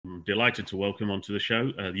I'm delighted to welcome onto the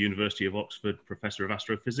show the University of Oxford Professor of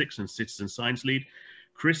Astrophysics and Citizen Science Lead,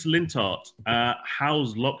 Chris Lintott.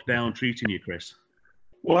 How's lockdown treating you, Chris?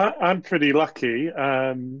 Well, I'm pretty lucky.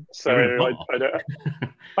 I am.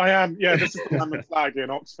 Yeah, this is the London flag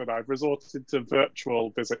in Oxford. I've resorted to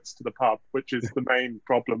virtual visits to the pub, which is the main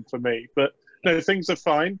problem for me. But no, things are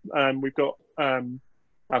fine. We've got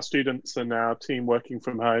our students and our team working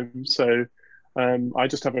from home, so I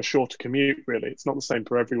just have a shorter commute. Really, it's not the same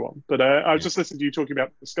for everyone. But I was just listening to you talking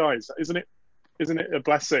about the skies. Isn't it a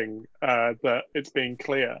blessing that it's been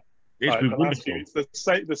clear? It's been wonderful.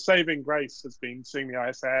 The saving grace has been seeing the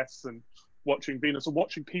ISS and watching Venus and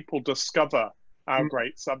watching people discover our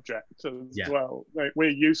great subject as well. We're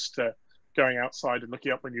used to going outside and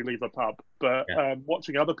looking up when you leave a pub, but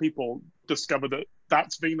watching other people discover that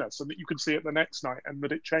that's Venus and that you can see it the next night and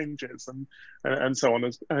that it changes and so on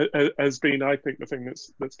has been, I think, the thing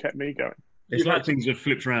that's kept me going. It's like things have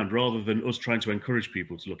flipped around. Rather than us trying to encourage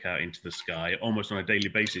people to look out into the sky, almost on a daily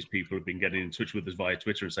basis, people have been getting in touch with us via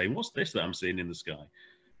Twitter and saying, "What's this that I'm seeing in the sky?"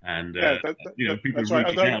 And people are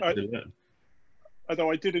reaching out to learn.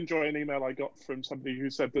 Although I did enjoy an email I got from somebody who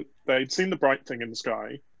said that they'd seen the bright thing in the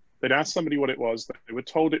sky. They'd asked somebody what it was. They were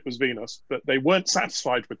told it was Venus, but they weren't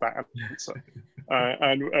satisfied with that answer,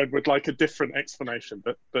 and would like a different explanation.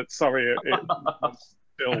 But sorry, it was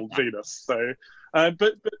still Venus. So.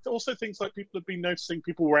 But also things like people have been noticing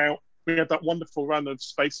people were out. We had that wonderful run of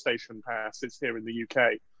space station passes here in the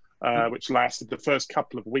UK, which lasted the first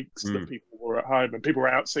couple of weeks that people were at home and people were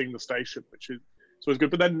out seeing the station, which was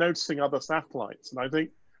good. But then noticing other satellites, and I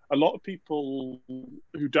think a lot of people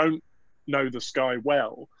who don't know the sky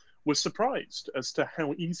well were surprised as to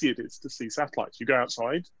how easy it is to see satellites. You go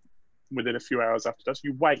outside, within a few hours after dusk,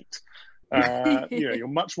 you wait. You're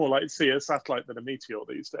much more likely to see a satellite than a meteor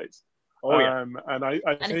these days. Oh, yeah. And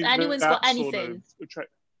think if anyone's got anything,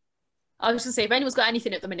 I was going to say, if anyone's got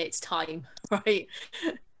anything at the minute, it's time, right?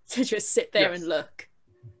 To just sit there and look.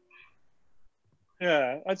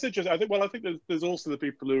 Yeah, I think there's also the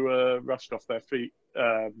people who are rushed off their feet.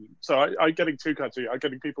 So I'm getting two kinds of. I'm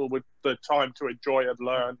getting people with the time to enjoy and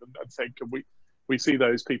learn and think, and we see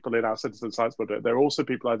those people in our citizen science project. There are also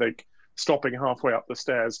people, I think, stopping halfway up the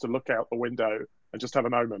stairs to look out the window and just have a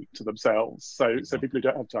moment to themselves. So people who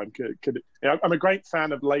don't have time could. I'm a great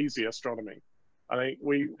fan of lazy astronomy. I think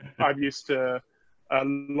I'm used to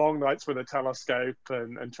long nights with a telescope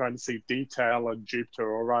and trying to see detail on Jupiter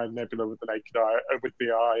or Orion Nebula with the naked eye, with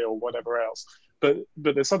the eye, or whatever else. But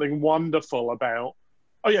there's something wonderful about.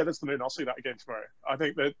 Oh yeah, there's the moon. I'll see that again tomorrow. I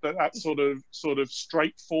think that sort of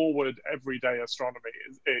straightforward everyday astronomy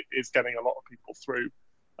is getting a lot of people through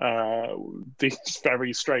these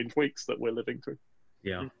very strange weeks that we're living through.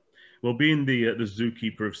 Yeah. Well, being the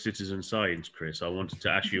zookeeper of citizen science, Chris, I wanted to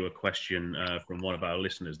ask you a question from one of our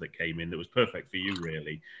listeners that came in that was perfect for you,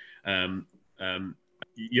 really.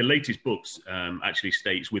 Your latest books actually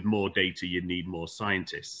states, with more data, you need more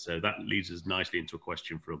scientists. So that leads us nicely into a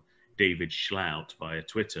question from David Schlaut via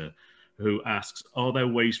Twitter, who asks, are there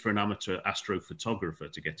ways for an amateur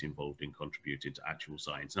astrophotographer to get involved in contributing to actual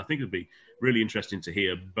science? And I think it'd be really interesting to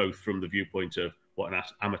hear both from the viewpoint of what an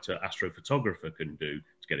amateur astrophotographer can do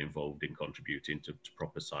to get involved in contributing to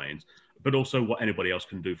proper science, but also what anybody else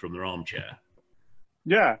can do from their armchair.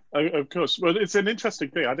 Yeah, of course. Well, it's an interesting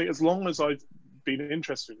thing. I think as long as I've been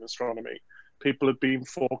interested in astronomy, people have been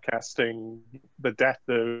forecasting the death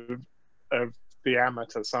of the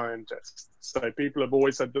amateur scientists. So people have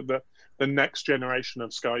always said that the next generation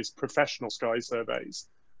of professional sky surveys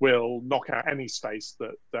will knock out any space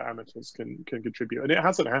that amateurs can contribute. And it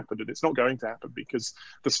hasn't happened, and it's not going to happen because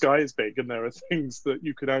the sky is big and there are things that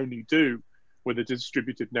you can only do with a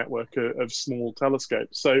distributed network of small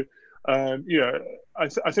telescopes. So, I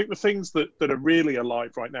think the things that are really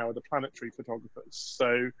alive right now are the planetary photographers.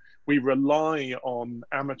 So we rely on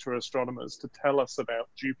amateur astronomers to tell us about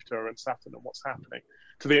Jupiter and Saturn and what's happening,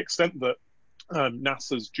 to the extent that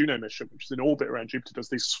NASA's Juno mission, which is in orbit around Jupiter, does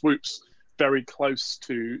these swoops very close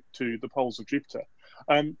to the poles of Jupiter,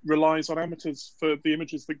 relies on amateurs for the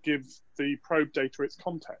images that give the probe data its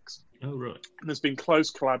context. Oh, right. And there's been close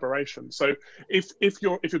collaboration. So if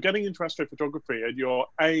you're getting into astrophotography and your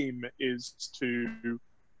aim is to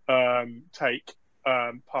take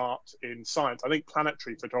part in science, I think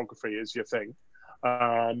planetary photography is your thing.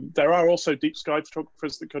 There are also deep sky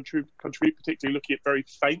photographers that contribute, particularly looking at very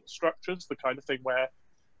faint structures, the kind of thing where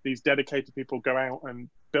these dedicated people go out and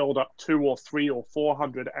build up 200 or 300 or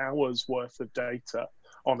 400 hours worth of data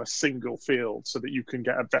on a single field so that you can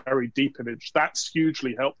get a very deep image. That's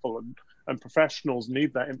hugely helpful, and professionals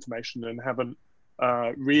need that information and haven't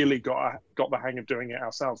really got the hang of doing it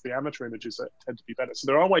ourselves. The amateur images tend to be better. So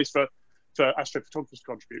there are ways for astrophotographers to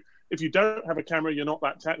contribute. If you don't have a camera, you're not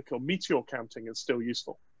that technical, meteor counting is still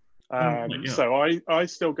useful. So I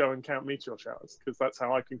still go and count meteor showers, because that's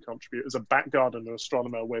how I can contribute as a back garden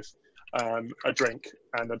astronomer with a drink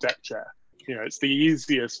and a deck chair. You know, it's the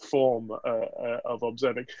easiest form of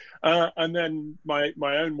observing. And then my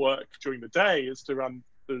own work during the day is to run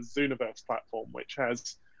the Zooniverse platform, which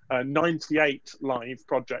has 98 live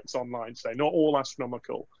projects online today, not all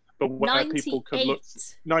astronomical, but where people can look.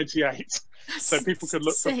 98. So people can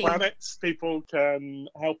look for planets, people can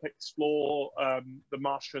help explore the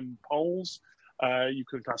Martian poles, you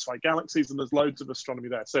can classify galaxies, and there's loads of astronomy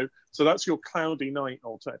there. So that's your cloudy night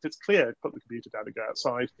altar. If it's clear, put the computer down and go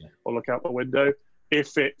outside or look out the window.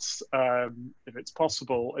 If it's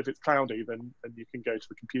possible, if it's cloudy, then you can go to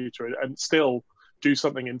the computer and still do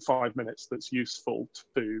something in 5 minutes that's useful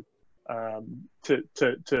to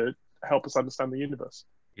help us understand the universe.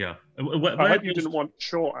 Yeah. I hope you didn't want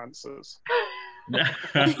short answers. No,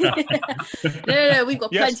 we've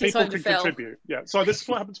got plenty of time to fill. Contribute. Yeah. So this is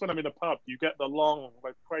what happens when I'm in a pub. You get the long,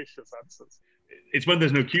 loquacious answers. It's when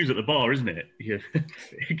there's no queues at the bar, isn't it? Yeah.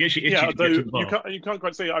 It gets you itchy to get to the bar. You can't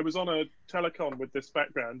quite see. I was on a telecon with this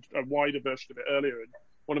background, a wider version of it earlier, and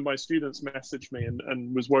one of my students messaged me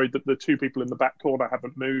and was worried that the two people in the back corner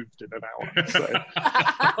haven't moved in an hour. So.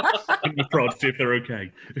 Give them a prod, see if they're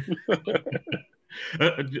okay.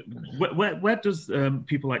 Where does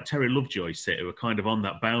people like Terry Lovejoy sit, who are kind of on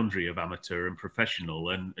that boundary of amateur and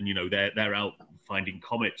professional, and you know they're out finding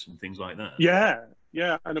comets and things like that?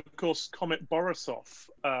 Yeah, and of course Comet Borisov,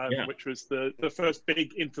 which was the first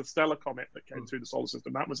big interstellar comet that came through the solar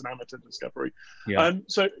system. That was an amateur discovery.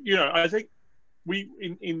 So you know, I think we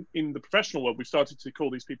in the professional world, we've started to call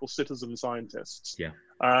these people citizen scientists.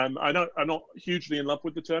 I'm not hugely in love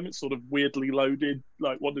with the term. It's sort of weirdly loaded.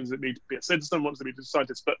 Like, what does it mean to be a citizen? What does it mean to be a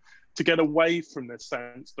scientist? But to get away from this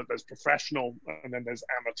sense that there's professional and then there's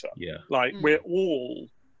amateur. Like we're all,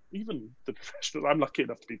 even the professional. I'm lucky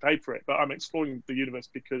enough to be paid for it, but I'm exploring the universe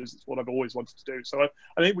because it's what I've always wanted to do. So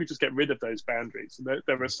I think we just get rid of those boundaries. And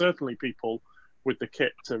there are certainly people with the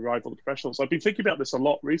kit to rival the professionals. I've been thinking about this a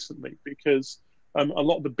lot recently because a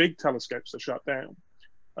lot of the big telescopes are shut down.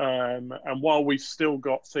 And while we've still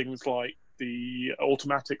got things like the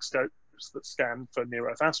automatic scopes that scan for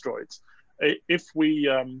near-Earth asteroids, if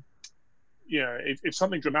we, if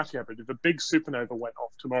something dramatic happened, if a big supernova went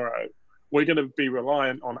off tomorrow, we're going to be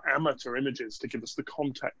reliant on amateur images to give us the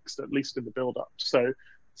context, at least in the build-up. So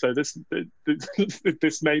this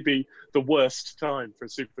may be the worst time for a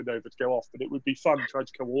supernova to go off, but it would be fun trying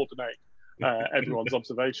to coordinate everyone's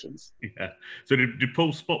observations. So did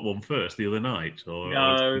Paul spot one first the other night, or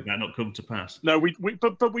did that not come to pass? No, but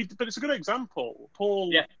it's a good example.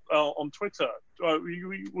 Paul on Twitter.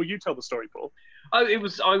 Will you tell the story, Paul? I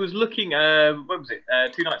was looking. When was it?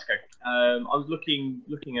 2 nights ago. I was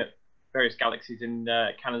looking at various galaxies in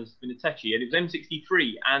Canada's Vinitaci, and it was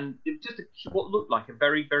M63, and it was just what looked like a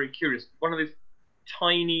very, very curious, one of those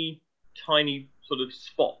tiny sort of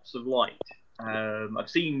spots of light. I've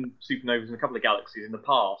seen supernovas in a couple of galaxies in the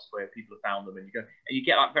past where people have found them, and you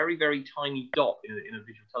get that very, very tiny dot in a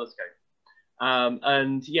visual telescope.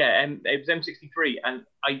 And yeah, it was M63, and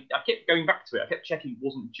I kept going back to it. I kept checking it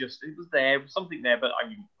was there, was something there, but I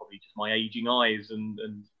mean, probably just my aging eyes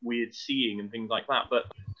and weird seeing and things like that. But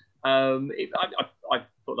I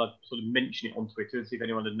thought I'd sort of mention it on Twitter and see if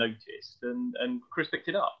anyone had noticed, and Chris picked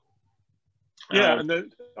it up. Yeah, and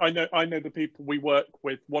I know the people we work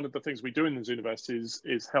with. One of the things we do in the Zooniverse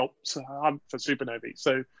is help hunt for supernovae.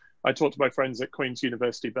 So I talked to my friends at Queen's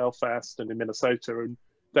University Belfast and in Minnesota, and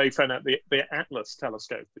they found out the Atlas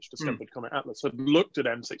telescope, which discovered Comet Atlas, had looked at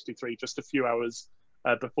M63 just a few hours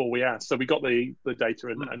before we asked. So we got the data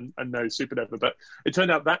and no supernova. But it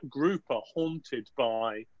turned out that group are haunted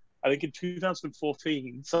by, I think in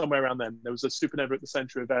 2014, somewhere around then, there was a supernova at the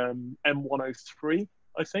center of M103,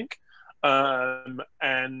 I think. And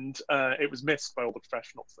it was missed by all the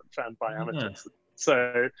professionals and found by amateurs.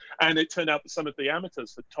 So, and it turned out that some of the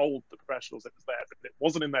amateurs had told the professionals it was there, but it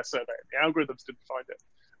wasn't in their survey. The algorithms didn't find it.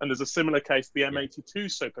 And there's a similar case, the M82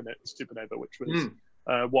 supernova, which was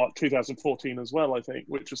 2014 as well, I think,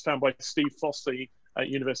 which was found by Steve Fossey at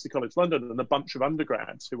University College London and a bunch of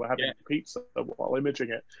undergrads who were having pizza while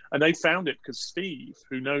imaging it. And they found it because Steve,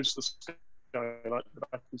 who knows the sky like the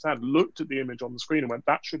back of his hand, looked at the image on the screen and went,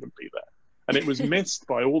 that shouldn't be there. And it was missed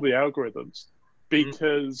by all the algorithms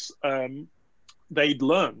because they'd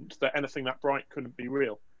learned that anything that bright couldn't be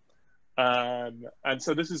real. And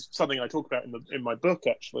so this is something I talk about in my book,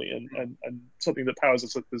 actually, and something that powers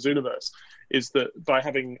us at the Zooniverse is that by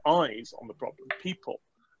having eyes on the problem, people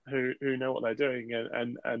who know what they're doing,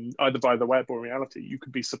 and either by the web or reality, you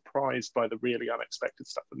could be surprised by the really unexpected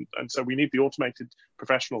stuff. And so we need the automated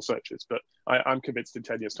professional searches, but I'm convinced in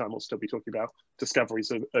 10 years' time we'll still be talking about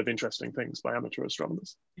discoveries of interesting things by amateur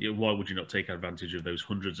astronomers. Yeah, why would you not take advantage of those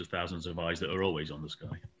hundreds of thousands of eyes that are always on the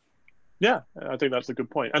sky? Yeah, I think that's a good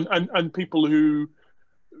point. And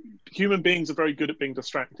human beings are very good at being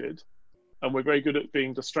distracted, and we're very good at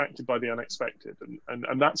being distracted by the unexpected,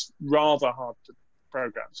 and that's rather hard to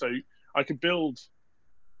program. So I could build,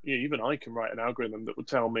 even I can write an algorithm that would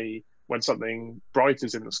tell me when something bright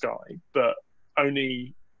is in the sky, but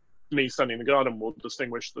only me standing in the garden will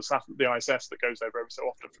distinguish the ISS that goes over every so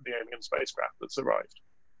often from the alien spacecraft that's arrived.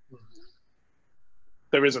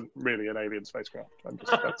 There isn't really an alien spacecraft.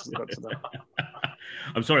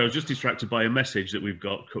 I'm sorry, I was just distracted by a message that we've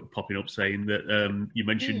got popping up saying that you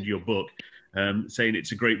mentioned your book, saying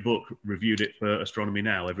it's a great book, reviewed it for Astronomy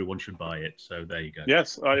Now, everyone should buy it. So there you go.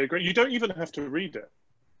 Yes, I agree. You don't even have to read it.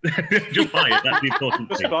 Just buy it, that's the important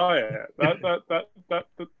thing. Just buy it.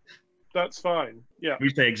 That's fine. Yeah. We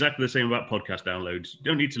say exactly the same about podcast downloads. You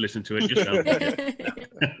don't need to listen to it, just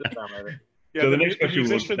download it. Yeah, So the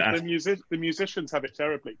musicians have it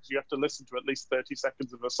terribly because you have to listen to at least 30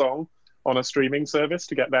 seconds of a song on a streaming service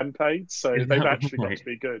to get them paid. So they've actually got to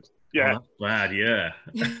be good. Yeah. Oh, that's bad, yeah.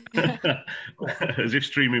 As if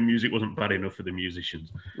streaming music wasn't bad enough for the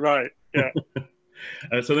musicians. Right, yeah.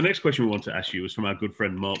 So the next question we want to ask you is from our good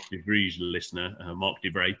friend Mark DeVries, listener, Mark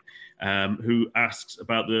DeVray, who asks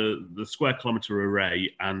about the square kilometre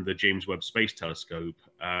array and the James Webb Space Telescope.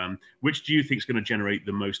 Which do you think is going to generate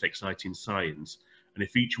the most exciting science? And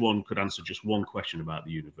if each one could answer just one question about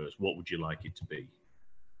the universe, what would you like it to be?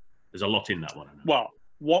 There's a lot in that one. Well,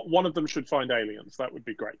 one of them should find aliens. That would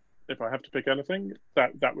be great. If I have to pick anything,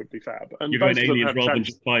 that would be fab. And you're going aliens rather than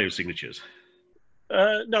just biosignatures.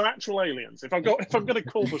 No, actual aliens. If I'm going to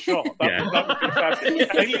call the shot, that would be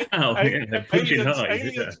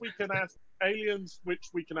fab. Aliens which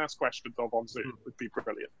we can ask questions of on Zoom would be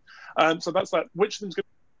brilliant. So that's that. Which of them's going to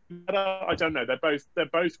be better? I don't know. They're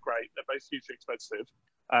both great. They're both hugely expensive,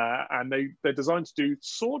 and they're designed to do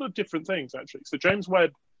sort of different things actually. So James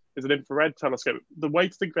Webb is an infrared telescope. The way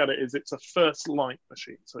to think about it is it's a first light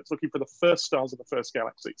machine. So it's looking for the first stars of the first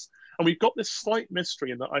galaxies, and we've got this slight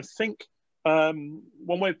mystery in that I think.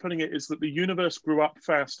 One way of putting it is that the universe grew up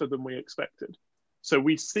faster than we expected. So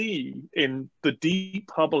we see in the deep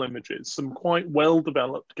Hubble images some quite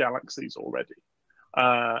well-developed galaxies already,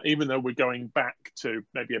 even though we're going back to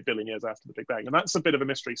maybe 1 billion years after the Big Bang. And that's a bit of a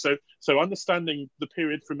mystery. So understanding the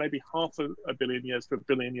period from maybe half a billion years to 1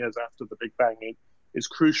 billion years after the Big Bang is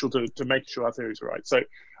crucial to make sure our theories are right. So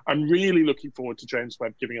I'm really looking forward to James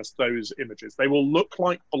Webb giving us those images. They will look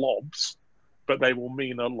like blobs, but they will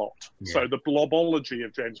mean a lot. Yeah. So the blobology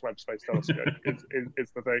of James Webb Space Telescope is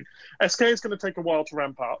the thing. SKA is going to take a while to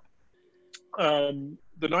ramp up.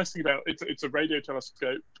 The nice thing about it's a radio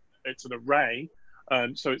telescope, it's an array,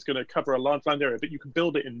 so it's going to cover a large land area, but you can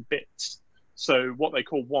build it in bits. So what they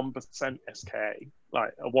call 1% SKA,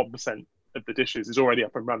 like a 1% of the dishes is already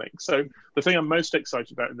up and running. So the thing I'm most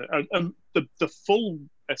excited about, the full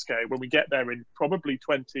SKA, when we get there in probably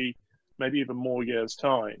 20, maybe even more years'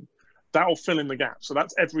 time, that will fill in the gap. So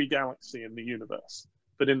that's every galaxy in the universe.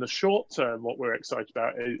 But in the short term, what we're excited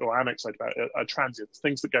about, or I'm excited about, are transients,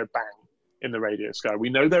 things that go bang in the radio sky. We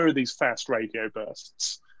know there are these fast radio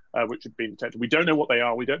bursts, which have been detected. We don't know what they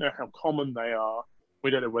are. We don't know how common they are.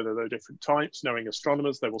 We don't know whether they're different types. Knowing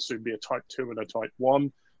astronomers, there will soon be a type 2 and a type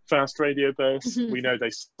 1 fast radio bursts. We know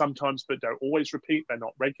they sometimes, but don't always repeat. They're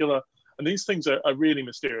not regular. And these things are really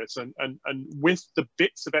mysterious. And with the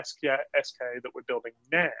bits of SKA that we're building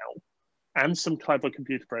now, and some clever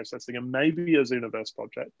computer processing, and maybe a Zooniverse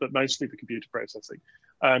project, but mostly the computer processing.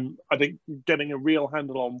 I think getting a real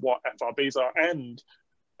handle on what FRBs are, and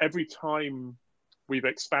every time we've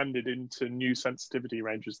expanded into new sensitivity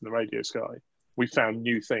ranges in the radio sky, we found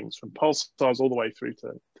new things from pulsars all the way through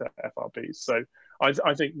to FRBs. So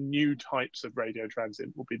I think new types of radio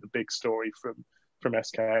transient will be the big story from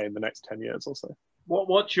SKA in the next 10 years or so.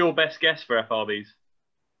 What's your best guess for FRBs?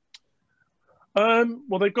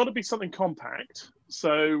 Well, they've got to be something compact,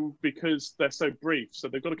 so because they're so brief, so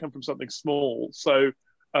they've got to come from something small. So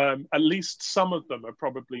at least some of them are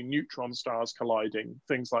probably neutron stars colliding,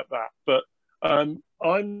 things like that. But I'm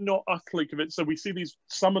not utterly convinced. So we see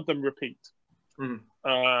some of them repeat,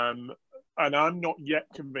 and I'm not yet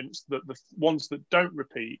convinced that the ones that don't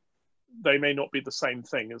repeat, they may not be the same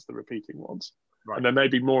thing as the repeating ones. Right. And there may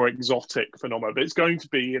be more exotic phenomena, but it's going to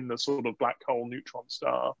be in the sort of black hole neutron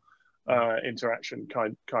star interaction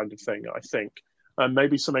kind of thing, I think. And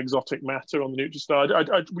maybe some exotic matter on the neutron star.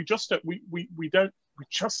 We just don't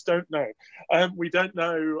know. We don't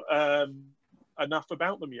know enough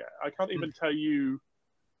about them yet. I can't even tell you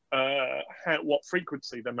what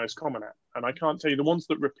frequency they're most common at, and I can't tell you. The ones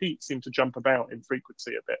that repeat seem to jump about in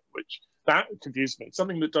frequency a bit, which that confuses me.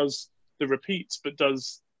 Something that does the repeats but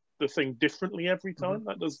does the thing differently every time,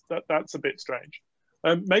 that's a bit strange.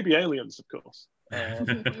 Maybe aliens, of course,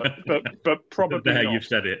 but probably there not. You've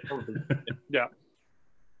said it. Yeah.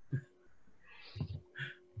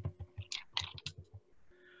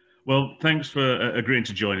 Well, thanks for agreeing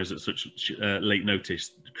to join us at such late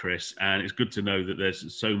notice, Chris. And it's good to know that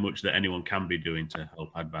there's so much that anyone can be doing to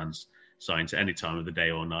help advance science at any time of the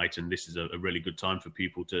day or night. And this is a really good time for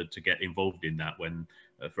people to get involved in that, when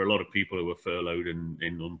for a lot of people who are furloughed and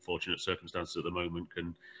in unfortunate circumstances at the moment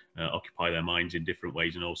can occupy their minds in different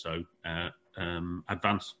ways and also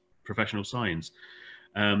advance professional science.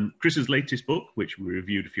 Chris's latest book, which we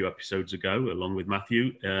reviewed a few episodes ago, along with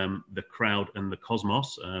Matthew, The Crowd and the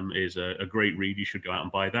Cosmos, is a great read. You should go out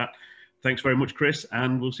and buy that. Thanks very much, Chris,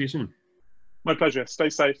 and we'll see you soon. My pleasure. Stay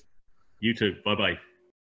safe. You too. Bye-bye.